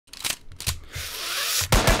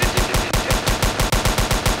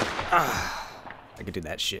I could do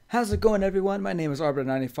that shit. How's it going, everyone? My name is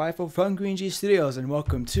Arbiter95 from Green G Studios, and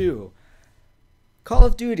welcome to Call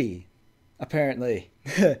of Duty. Apparently,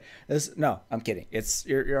 no, I'm kidding. It's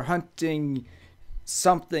you're hunting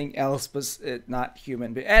something else, but not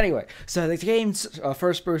human. But anyway, so the game's a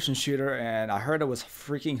first-person shooter, and I heard it was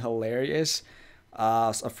freaking hilarious.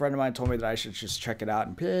 So a friend of mine told me that I should just check it out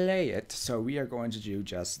and play it. So we are going to do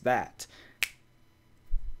just that.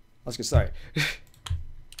 Let's get started.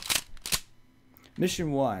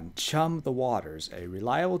 Mission 1, Chum the Waters. A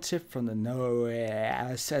reliable tip from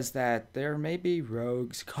the says that there may be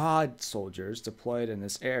rogue COD soldiers deployed in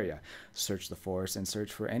this area. Search the forest and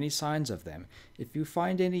search for any signs of them. If you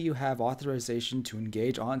find any, you have authorization to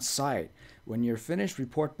engage on site. When you're finished,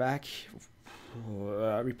 report back here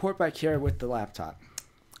with the laptop.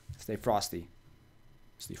 Stay frosty.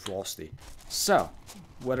 Stay frosty. So,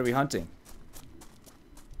 what are we hunting?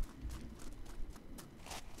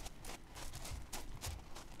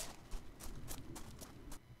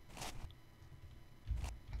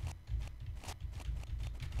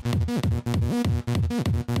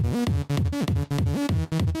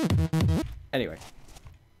 Anyway.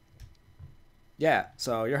 Yeah,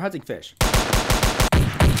 so you're hunting fish.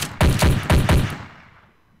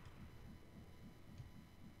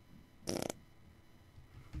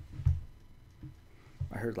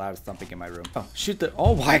 I heard loud thumping in my room. Oh, shoot the—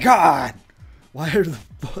 oh my god! Why are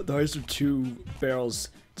those are two barrels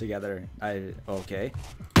together? Okay.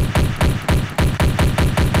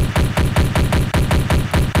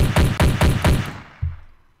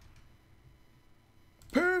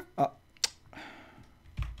 Oh.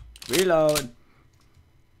 Reload.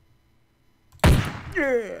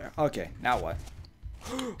 Yeah. Okay, now what?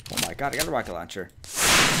 Oh my god, I got a rocket launcher.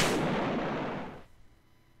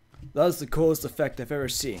 That was the coolest effect I've ever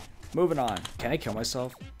seen. Moving on. Can I kill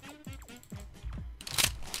myself?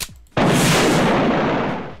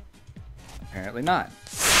 Apparently not.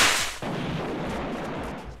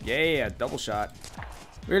 Yeah, double shot.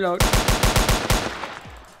 Reload.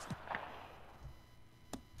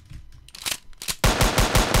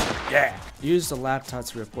 Yeah. Use the laptop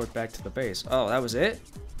to report back to the base. Oh, that was it?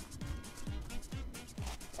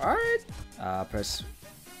 Alright. Press.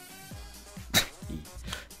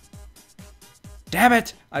 Damn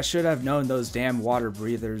it! I should have known those damn water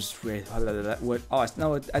breathers would. Oh,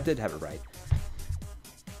 no, I did have it right.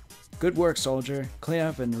 Good work, soldier. Clean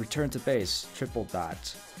up and return to base. Triple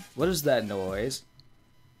dot. What is that noise?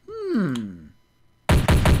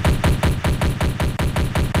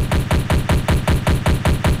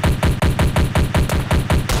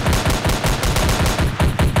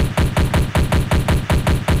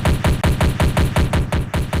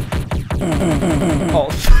 Oh.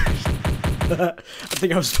 I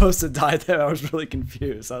think I was supposed to die there. I was really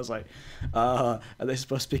confused. I was like, are they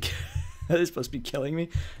supposed to be are they supposed to be killing me?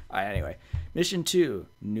 Alright, anyway. Mission 2,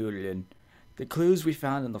 Noodlin. The clues we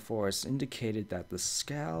found in the forest indicated that the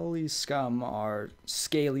scaly scum are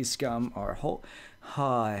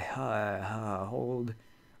hold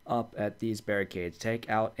up at these barricades. Take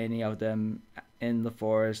out any of them in the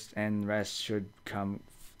forest and rest should come.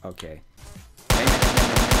 Okay.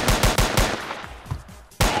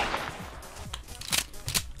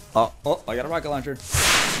 Oh, I got a rocket launcher.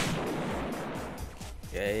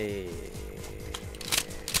 Yay.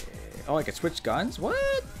 Oh, I can switch guns? What?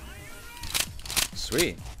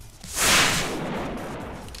 Sweet.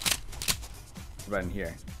 Right in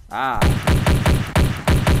here. Ah.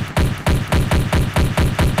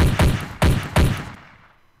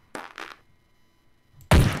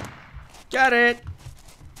 Got it.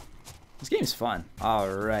 This game's fun.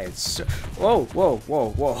 Alright. So,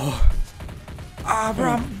 whoa. Ah,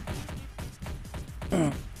 bro.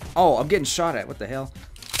 Oh, I'm getting shot at. What the hell?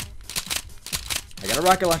 I got a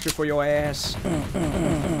rocket launcher for your ass.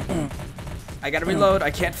 I gotta reload. I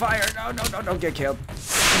can't fire. No, don't get killed.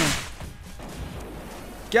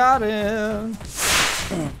 Got him.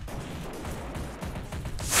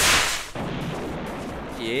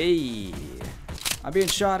 Yay. I'm being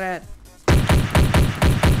shot at.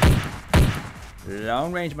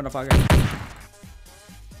 Long range, motherfucker.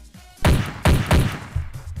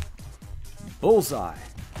 Bullseye.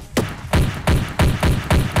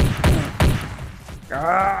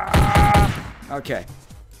 Okay.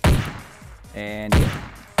 And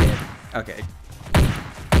okay.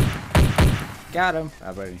 Got him.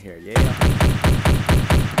 How about in here? Yeah.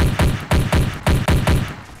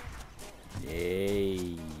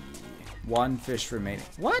 Yay. One fish remaining.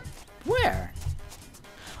 What? Where?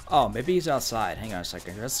 Oh, maybe he's outside. Hang on a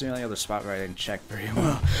second. That's the only other spot where I didn't check very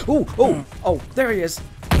well. Oh, there he is.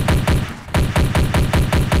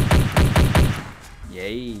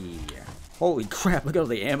 Yay. Holy crap, look at all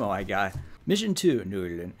the ammo I got. Mission 2,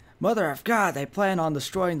 Newland. Mother of God, they plan on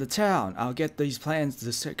destroying the town. I'll get these plans to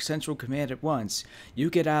the Central Command at once. You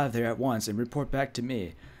get out of there at once and report back to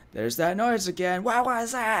me. There's that noise again. What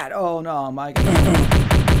was that? Oh no, my God.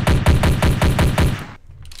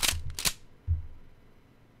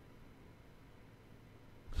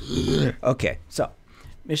 Okay, so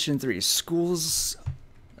Mission 3, Schools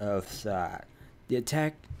of Thought. The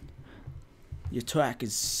attack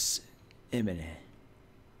is imminent.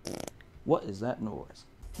 What is that noise?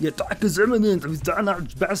 The attack is imminent. We've done our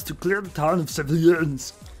best to clear the town of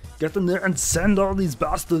civilians. Get in there and send all these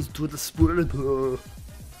bastards to the spoiler pool.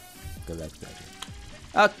 Good luck, Badger.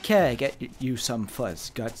 Okay, get you some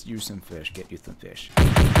fuzz. Got you some fish. Get you some fish.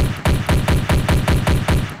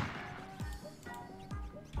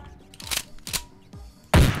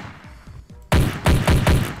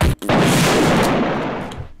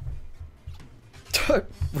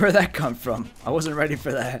 Where'd that come from? I wasn't ready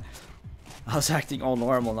for that. I was acting all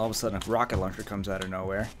normal and all of a sudden a rocket launcher comes out of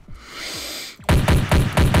nowhere.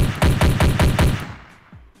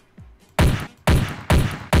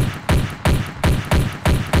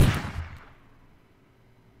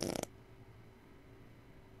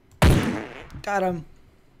 Got him.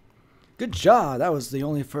 Good job. That was the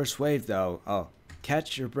only first wave though. Oh,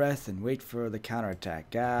 catch your breath and wait for the counterattack.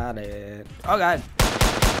 Got it. Oh God.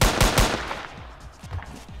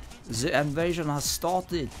 The invasion has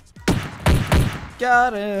started.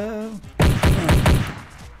 Got him.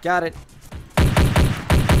 Got it.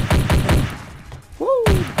 Woo.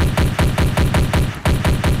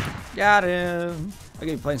 Got him. I'm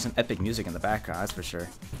gonna be playing some epic music in the background, that's for sure.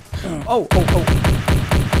 Oh.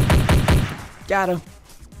 Got him.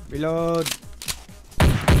 Reload.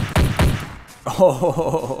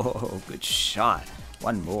 Oh, good shot.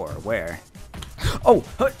 One more. Where? Oh.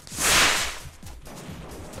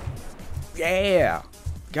 Yeah!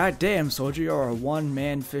 Goddamn, soldier, you're a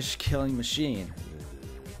one-man fish-killing machine.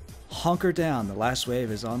 Hunker down, the last wave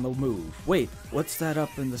is on the move. Wait, what's that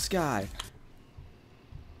up in the sky?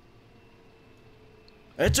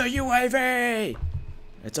 It's a UAV!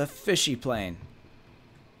 It's a fishy plane.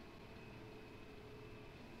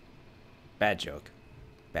 Bad joke.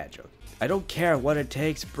 Bad joke. I don't care what it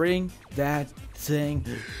takes, bring that thing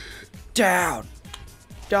down!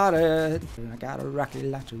 Got it! I got a rocket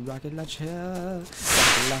launcher, rocket launcher.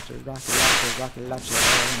 Rocket launcher, rocket launcher, rocket launcher.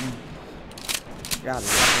 Got a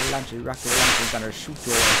rocket launcher, rocket launcher. Gonna shoot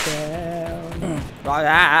your down.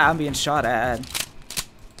 Ah, I'm being shot at.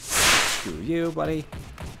 Screw you, buddy.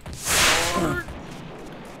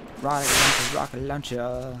 Rocket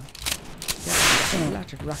launcher. Yeah,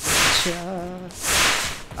 rocket launcher.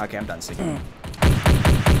 Okay, I'm done singing.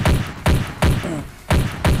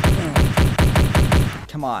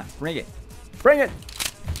 Come on, bring it. Bring it!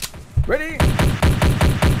 Ready?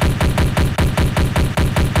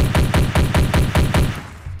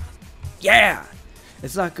 Yeah!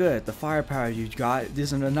 It's not good. The firepower you got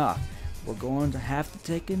isn't enough. We're going to have to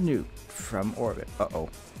take a nuke from orbit. Uh-oh.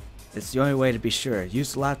 It's the only way to be sure.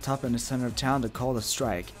 Use the laptop in the center of town to call the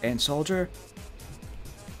strike. And soldier?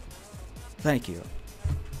 Thank you.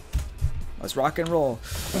 Let's rock and roll.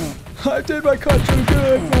 I did my country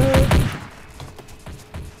good, man!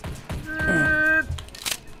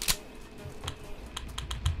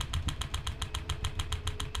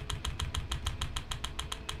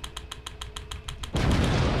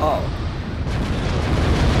 Oh.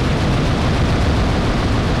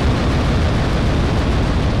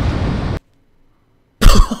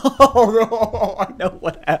 Oh no, I know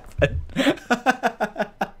what happened.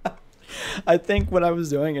 I think what I was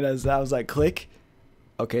doing it as I was like click.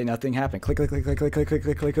 Okay, nothing happened. Click, click, click, click, click, click, click,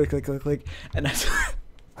 click, click, click, click, click, click. And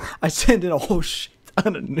I sent in a whole shit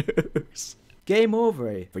ton of news. Game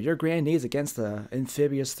over. For your grand deeds against the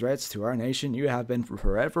amphibious threats to our nation, you have been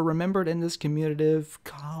forever remembered in this commemorative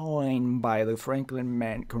coin by the Franklin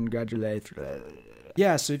man. Congratulations.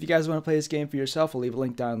 Yeah, so if you guys want to play this game for yourself, I'll leave a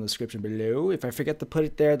link down in the description below. If I forget to put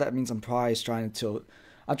it there, that means I'm probably trying to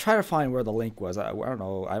find where the link was. I don't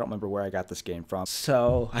know. I don't remember where I got this game from.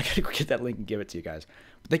 So I gotta go get that link and give it to you guys.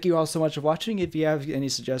 But thank you all so much for watching. If you have any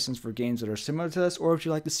suggestions for games that are similar to this, or if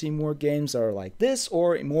you'd like to see more games that are like this,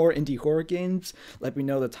 or more indie horror games, let me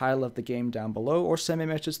know the title of the game down below, or send me a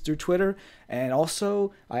message through Twitter. And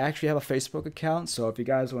also, I actually have a Facebook account, so if you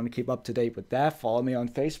guys want to keep up to date with that, follow me on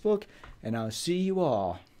Facebook, and I'll see you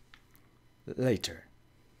all later.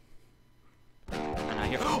 And I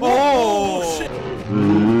hear, oh shit!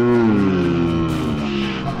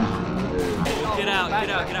 Get out. I'm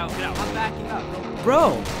backing up.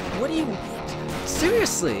 Bro, what are you...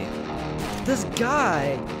 Seriously, this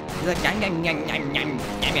guy He's like, "Nyam, nyam, nyam, nyam, nyam,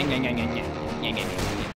 nyam, nyam, nyam, nyam, nyam, nyam, nyam, nyam."